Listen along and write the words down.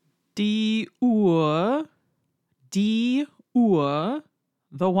Die Uhr, the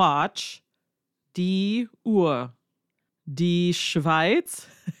watch, die Uhr. Die Schweiz,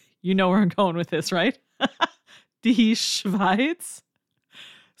 you know where I'm going with this, right? Die Schweiz,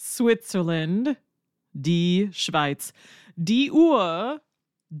 Switzerland, die Schweiz. Die Uhr,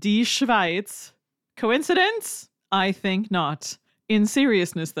 die Schweiz. Coincidence? I think not. In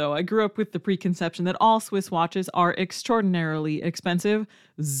seriousness, though, I grew up with the preconception that all Swiss watches are extraordinarily expensive,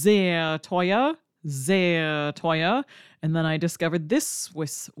 sehr teuer, sehr teuer. And then I discovered this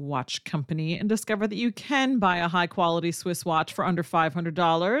Swiss watch company and discovered that you can buy a high-quality Swiss watch for under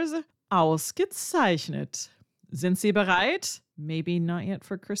 $500. Ausgezeichnet. Sind Sie bereit? Maybe not yet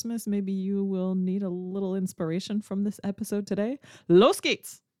for Christmas. Maybe you will need a little inspiration from this episode today. Los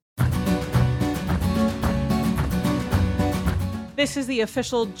geht's! This is the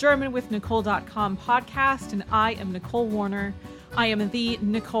official GermanWithNicole.com podcast, and I am Nicole Warner. I am the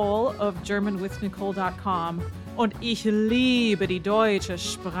Nicole of GermanWithNicole.com, und ich liebe die deutsche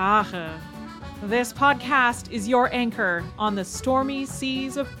Sprache. This podcast is your anchor on the stormy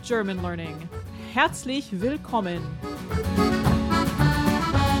seas of German learning. Herzlich willkommen.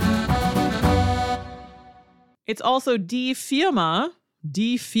 It's also die Firma,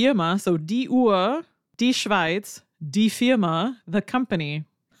 so die Uhr, die Schweiz, die Firma, the company.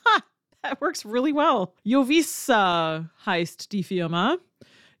 Ha! That works really well. Jovisa heißt die Firma.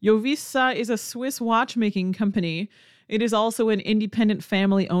 Jovisa is a Swiss watchmaking company. It is also an independent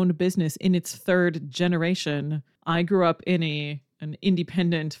family-owned business in its third generation. I grew up in an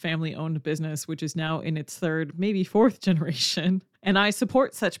independent family-owned business, which is now in its third, maybe fourth generation. And I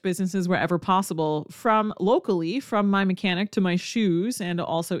support such businesses wherever possible, from locally, from my mechanic to my shoes, and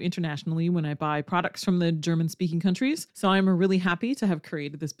also internationally when I buy products from the German-speaking countries. So I'm really happy to have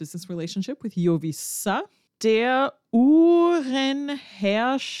created this business relationship with Jovisa. Der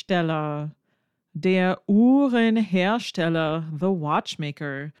Uhrenhersteller. Der Uhrenhersteller, the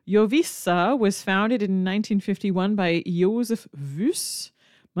watchmaker. Jovisa was founded in 1951 by Josef Wyss.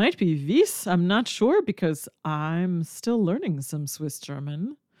 Might be Wyss, I'm not sure because I'm still learning some Swiss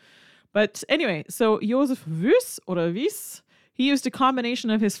German. But anyway, so Josef Wyss, oder Wyss, he used a combination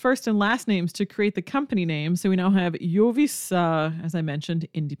of his first and last names to create the company name. So we now have Jovisa, as I mentioned,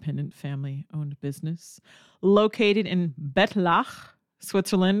 independent family-owned business, located in Bettlach,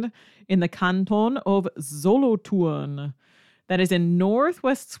 Switzerland, in the canton of Solothurn. That is in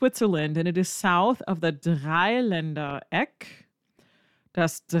northwest Switzerland, and it is south of the Dreiländereck.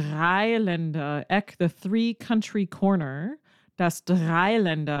 Das Dreiländereck, the three-country corner. Das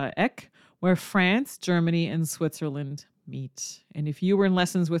Dreiländereck, where France, Germany, and Switzerland meet. And if you were in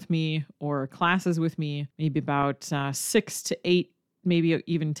lessons with me or classes with me, maybe about 6 to 8, maybe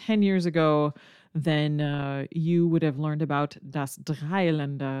even 10 years ago, then you would have learned about das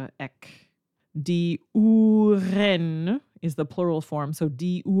Dreiländereck. Die Uhren is the plural form. So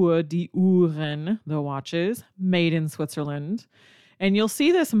die Uhr, die Uhren, the watches, made in Switzerland. And you'll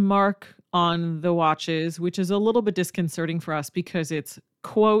see this mark on the watches, which is a little bit disconcerting for us because it's,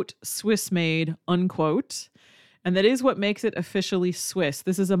 quote, Swiss made, unquote. And that is what makes it officially Swiss.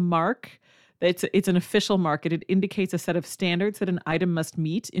 This is a mark. It's an official mark. It indicates a set of standards that an item must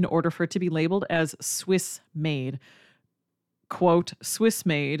meet in order for it to be labeled as Swiss made. Quote, Swiss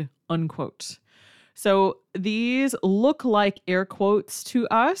made, unquote. So these look like air quotes to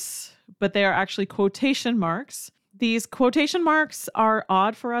us, but they are actually quotation marks. These quotation marks are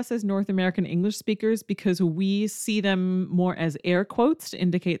odd for us as North American English speakers because we see them more as air quotes to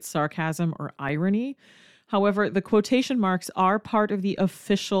indicate sarcasm or irony. However, the quotation marks are part of the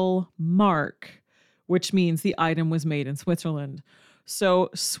official mark, which means the item was made in Switzerland. So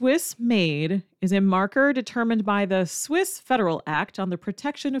Swiss made is a marker determined by the Swiss Federal Act on the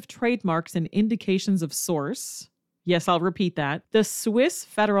Protection of Trademarks and Indications of Source. Yes, I'll repeat that. The Swiss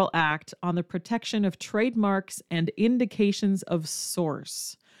Federal Act on the Protection of Trademarks and Indications of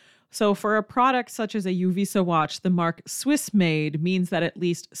Source. So for a product such as a Jovisa watch, the mark Swiss made means that at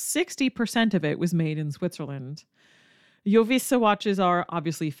least 60% of it was made in Switzerland. Jovisa watches are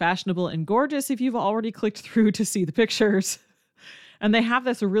obviously fashionable and gorgeous if you've already clicked through to see the pictures. And they have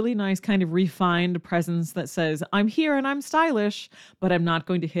this really nice kind of refined presence that says, I'm here and I'm stylish, but I'm not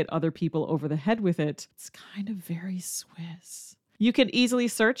going to hit other people over the head with it. It's kind of very Swiss. You can easily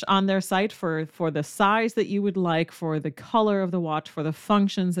search on their site for the size that you would like, for the color of the watch, for the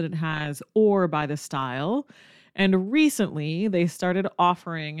functions that it has, or by the style. And recently, they started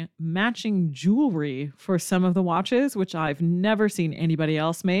offering matching jewelry for some of the watches, which I've never seen anybody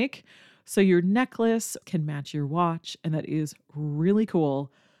else make. So your necklace can match your watch, and that is really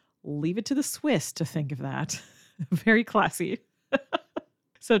cool. Leave it to the Swiss to think of that. Very classy.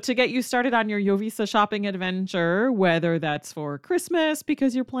 So to get you started on your Jovisa shopping adventure, whether that's for Christmas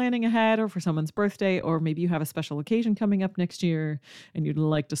because you're planning ahead or for someone's birthday, or maybe you have a special occasion coming up next year and you'd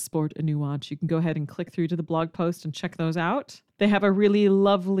like to sport a new watch, you can go ahead and click through to the blog post and check those out. They have a really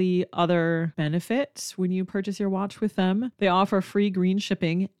lovely other benefit when you purchase your watch with them. They offer free green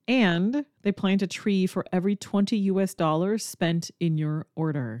shipping and they plant a tree for every $20 spent in your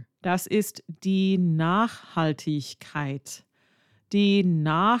order. Das ist die Nachhaltigkeit. Die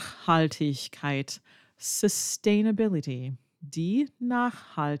Nachhaltigkeit. Sustainability. Die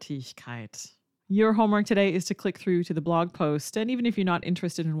Nachhaltigkeit. Your homework today is to click through to the blog post. And even if you're not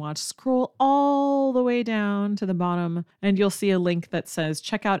interested in watch, scroll all the way down to the bottom and you'll see a link that says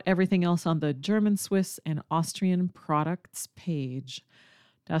check out everything else on the German, Swiss and Austrian products page.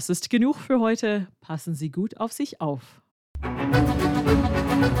 Das ist genug für heute. Passen Sie gut auf sich auf.